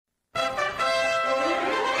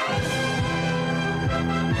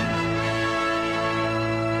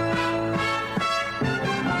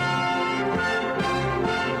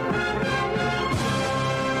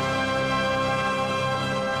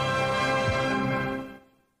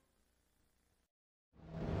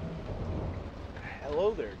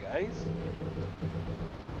Hello there, guys.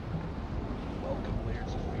 Welcome,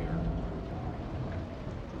 Layers of Fear.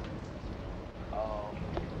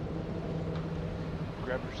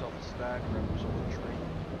 Grab yourself a snack, grab yourself a drink,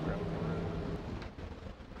 grab a brew.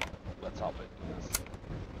 Let's hop into this.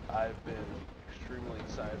 I've been extremely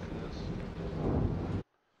excited for this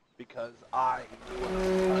because I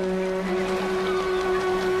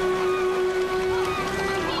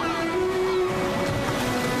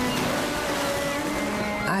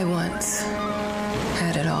once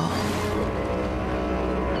had it all.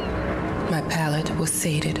 My palate was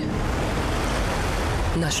sated,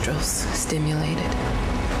 nostrils stimulated,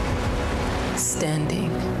 standing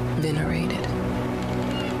venerated.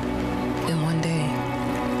 And one day,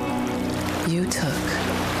 you took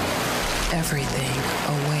everything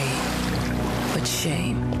away but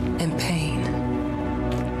shame and pain.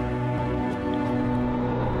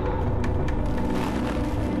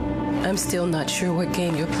 I'm still not sure what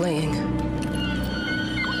game you're playing,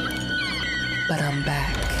 but I'm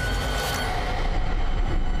back.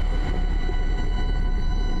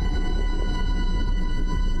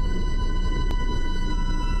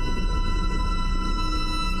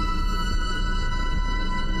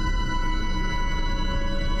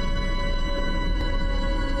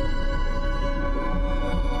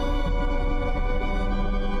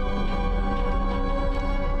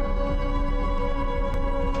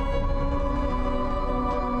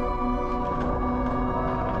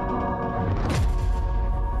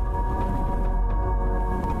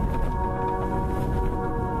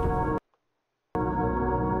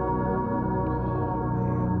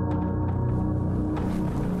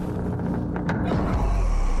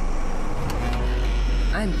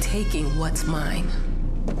 I'm taking what's mine.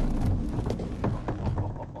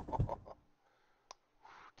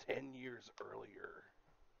 10 years earlier.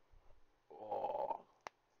 Oh.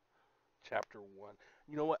 Chapter 1.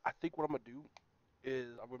 You know what? I think what I'm going to do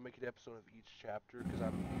is I'm going to make an episode of each chapter because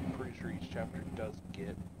I'm pretty sure each chapter does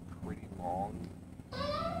get pretty long.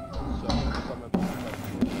 So, some of them are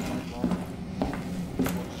quite long.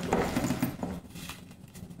 We'll just go.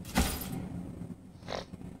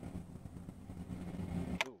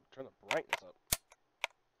 Turn the brightness up.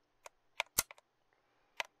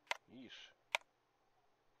 Yeesh.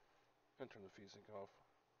 And turn the VSync off.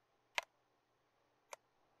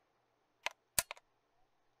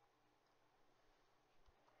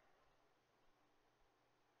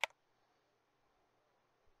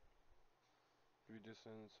 View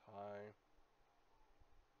distance, high.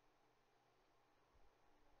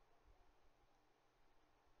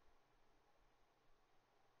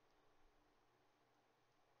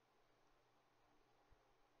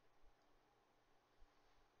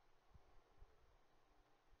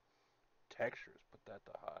 Textures, put that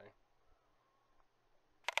to high.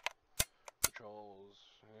 Controls,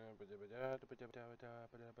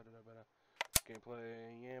 gameplay,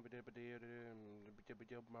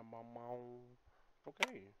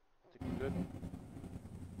 okay, I think we're good.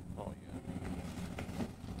 Oh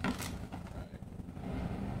yeah. Right.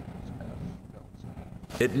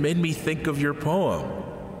 It made me think of your poem.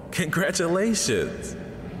 Congratulations.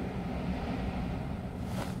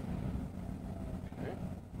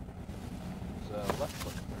 Left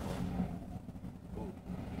click apparently. Ooh.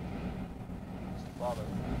 It's the father.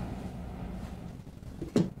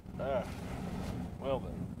 Ah. Well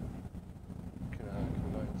then. Can I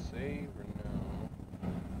go ahead and save or no? No,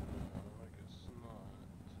 I guess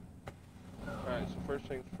not. Alright, so first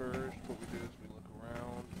things first, what we do is we look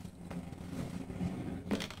around.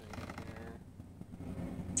 There's anything here.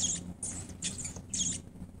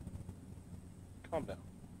 Calm down.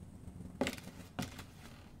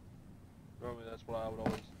 Normally that's what I would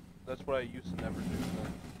always, that's what I used to never do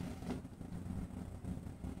then.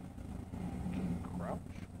 Crouch?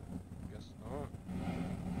 Guess not.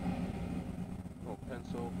 Oh,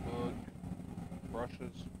 pencil, book,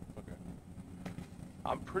 brushes, okay.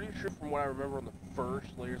 I'm pretty sure from what I remember on the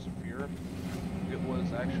first Layers of Fear, it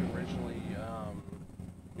was actually originally,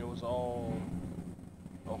 it was all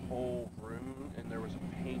a whole room and there was a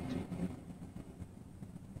painting.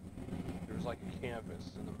 There was like a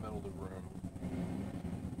canvas in the middle of the room.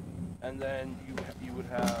 And then you would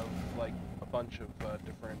have like a bunch of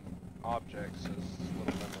different objects as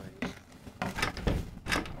little memories.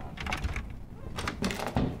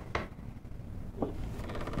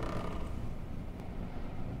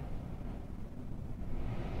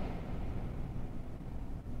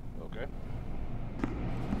 Okay.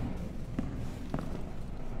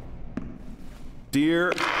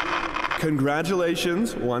 Dear,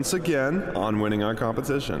 congratulations once again on winning our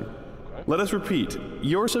competition. Okay. Let us repeat,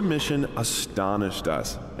 your submission astonished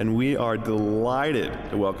us, and we are delighted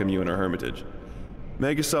to welcome you in our hermitage.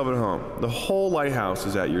 Make yourself at home. The whole lighthouse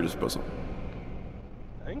is at your disposal.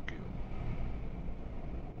 Thank you.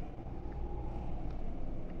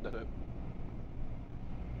 That's it.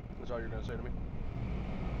 That's all you're gonna say to me?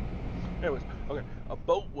 Anyways, okay. A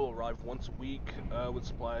boat will arrive once a week with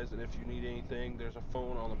supplies, and if you need anything, there's a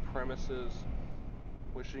phone on the premises.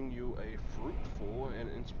 Wishing you a fruitful and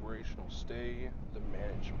inspirational stay. The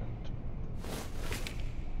management.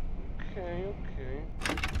 Okay, okay.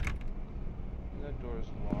 That door is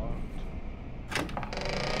locked.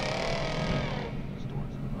 This door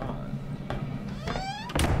is not.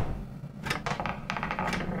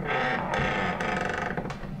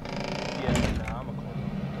 Yeah, nah, I'm a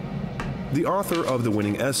close. The author of the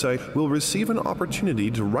winning essay will receive an opportunity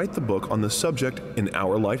to write the book on the subject in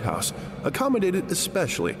our lighthouse, accommodated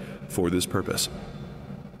especially for this purpose.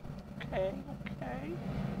 Okay, okay.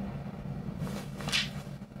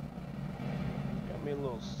 Got me a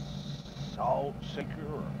little salt shaker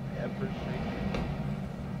or pepper shaker.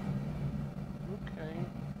 Okay.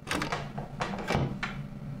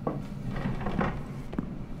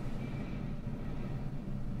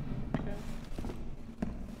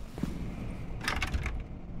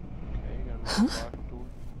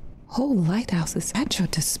 Whole lighthouse is at your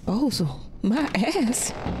disposal. My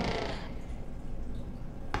ass.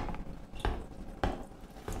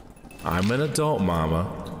 I'm an adult, Mama.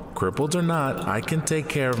 Crippled or not, I can take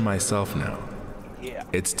care of myself now. Yeah.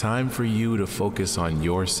 It's time for you to focus on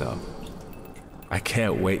yourself. I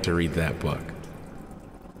can't wait to read that book.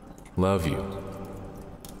 Love you.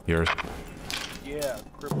 Yours. Yeah,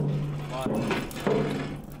 crippled. Hey,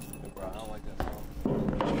 bro, I don't like that song.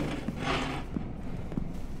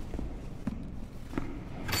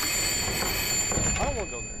 I don't want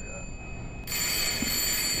to go there yet.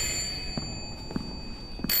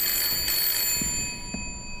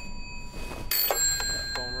 That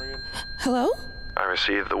phone ringing. Hello? I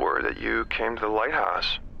received the word that you came to the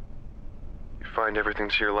lighthouse. You find everything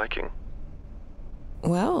to your liking.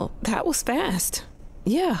 Well, that was fast.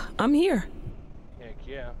 Yeah, I'm here. Heck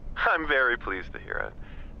yeah. I'm very pleased to hear it.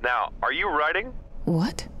 Now, are you writing?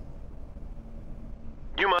 What?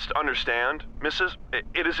 You must understand, Mrs.,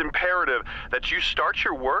 it is imperative that you start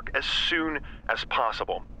your work as soon as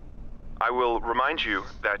possible. I will remind you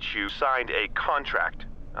that you signed a contract.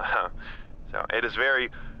 So it is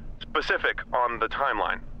very specific on the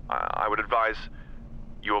timeline. I would advise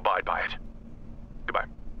you abide by it. Goodbye.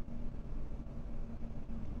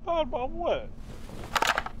 About what?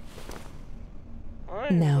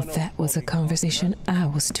 Now that was a conversation I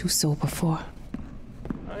was too sober for.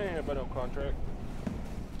 I ain't hear about no contract.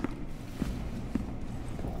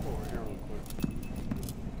 Go over here real quick.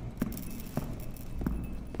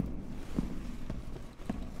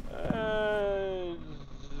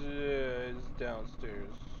 It's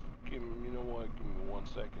downstairs. You know what? Give me 1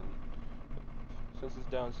 second. Since it's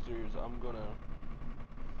downstairs, I'm gonna,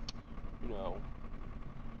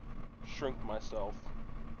 shrink myself.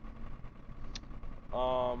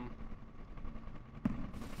 I'm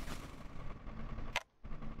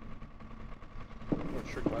gonna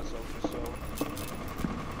trick myself just so.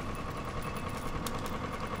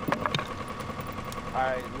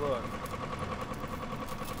 Alright, look.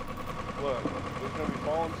 Look, there's gonna be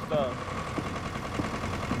falling stuff.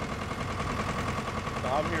 So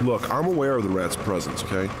I'm here. Look, I'm aware of the rat's presence,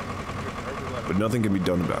 okay? But nothing can be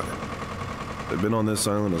done about it. They've been on this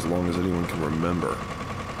island as long as anyone can remember.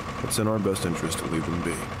 It's in our best interest to leave them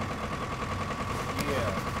be. Yeah.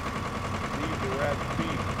 Leave the rats be.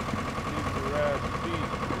 Leave the rats be.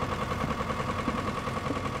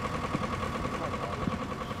 Oh my God,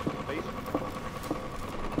 this is basement.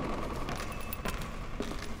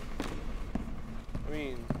 I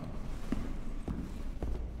mean,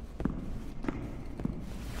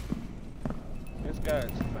 it's got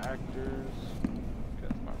its factors.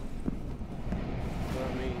 But I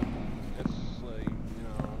mean, it's like,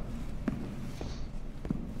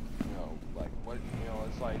 like what,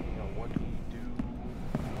 it's like, what can you do?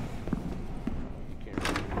 You can't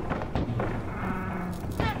really do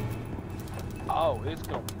that. Oh, it's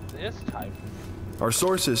gonna be this type. Our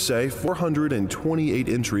sources say 428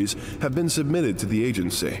 entries have been submitted to the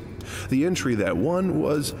agency. The entry that won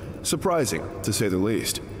was surprising, to say the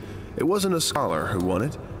least. It wasn't a scholar who won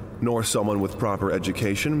it, nor someone with proper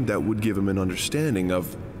education that would give him an understanding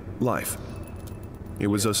of life. It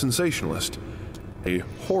was a sensationalist, a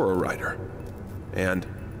horror writer, and...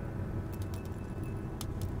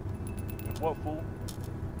 What, fool?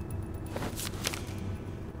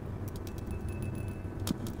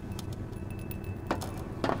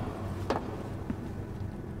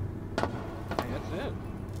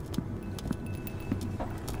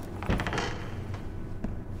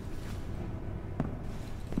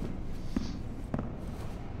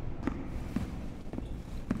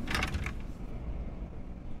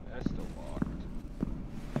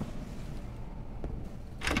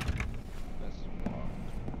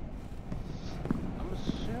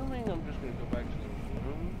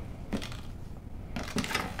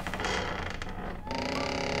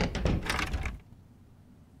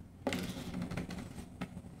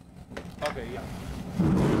 Okay, yeah.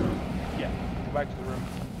 Yeah, go back to the room.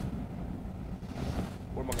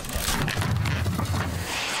 What am I gonna find?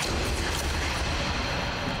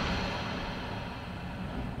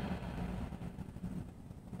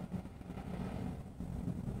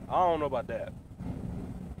 I don't know about that.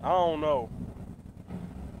 I don't know.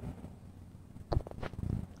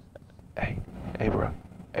 Hey, bro.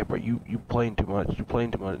 Hey, bro. You playing too much. You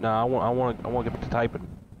playing too much. Nah, I want to get back to typing.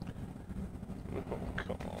 Oh,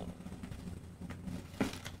 come on.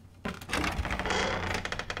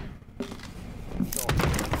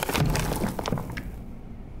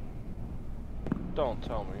 Don't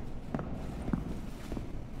tell me.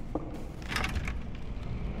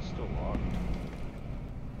 It's still locked.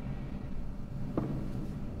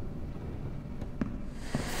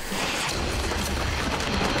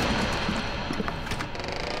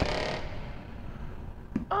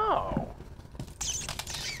 Oh.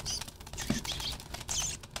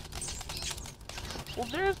 Well,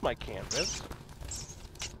 there's my canvas.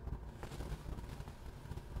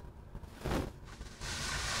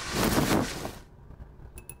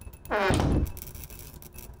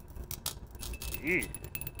 Yeah.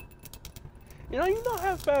 You know, you're not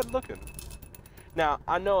half bad looking. Now,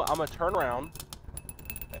 I know I'm gonna turn around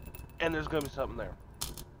and there's gonna be something there.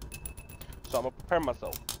 So I'm gonna prepare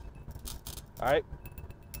myself. Alright?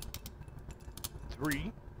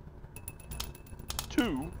 3,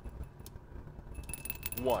 2,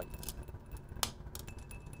 1.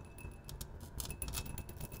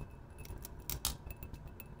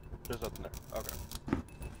 There's nothing there. Okay.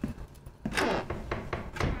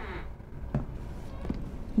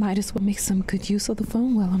 Might as well make some good use of the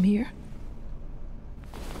phone while I'm here.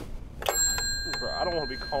 Bro, I don't want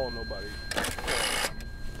to be calling nobody.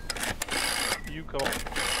 You call.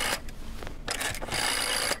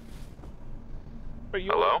 But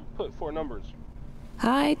you Hello? put 4 numbers.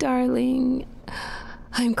 Hi, darling.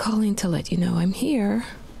 I'm calling to let you know I'm here.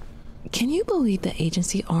 Can you believe the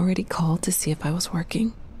agency already called to see if I was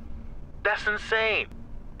working? That's insane.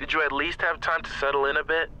 Did you at least have time to settle in a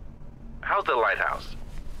bit? How's the lighthouse?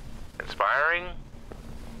 Inspiring?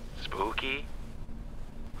 Spooky?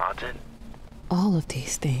 Haunted? All of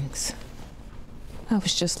these things. I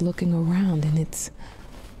was just looking around and it's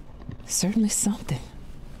certainly something.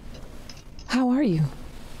 How are you?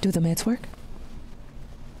 Do the meds work?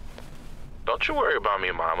 Don't you worry about me,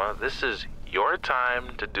 Mama. This is your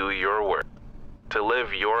time to do your work. To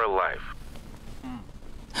live your life.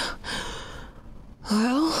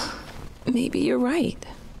 Well, maybe you're right.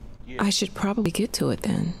 Yeah. I should probably get to it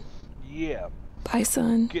then. Yeah. Bye,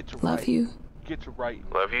 son. Get to Love writing. you. Get to writing.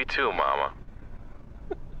 Love you too, Mama.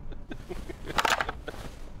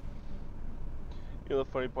 You know the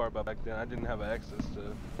funny part about back then, I didn't have access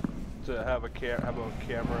to have a camera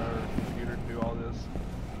or computer to do all this.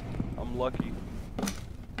 I'm lucky.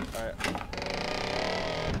 Alright.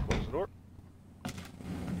 Close the door.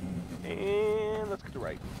 And let's get to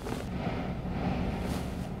writing.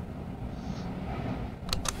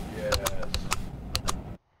 Yes.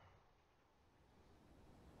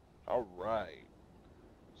 Alright.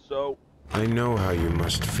 So, I know how you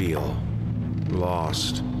must feel.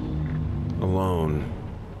 Lost. Alone.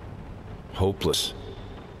 Hopeless.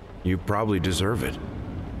 You probably deserve it.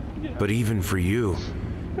 yeah. But even for you,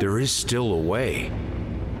 there is still a way.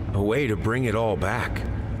 A way to bring it all back.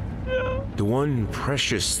 Yeah. The one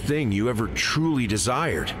precious thing you ever truly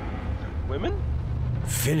desired. Women?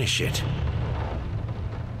 Finish it.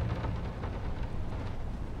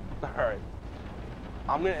 Alright.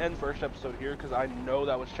 I'm gonna end first episode here because I know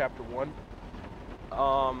that was chapter 1.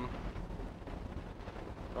 Oh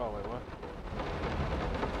wait, what?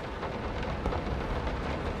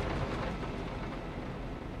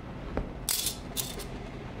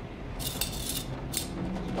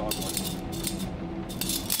 Dog one.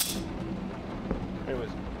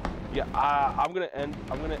 Anyways, yeah, I'm gonna end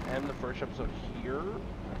the first episode here.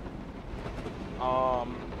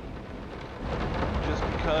 Just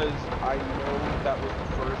because I know that was the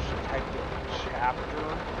first technical chapter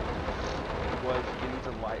was getting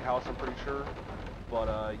to the lighthouse, I'm pretty sure. But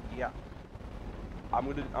yeah, I'm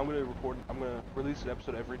gonna release an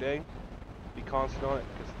episode every day. Be constant on it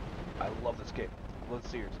because I love this game, I love the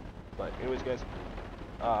series. But anyways, guys,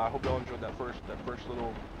 I hope y'all enjoyed that first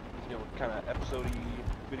little, you know, kind of episode-y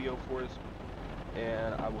video for us,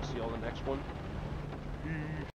 and I will see y'all in the next one. Peace.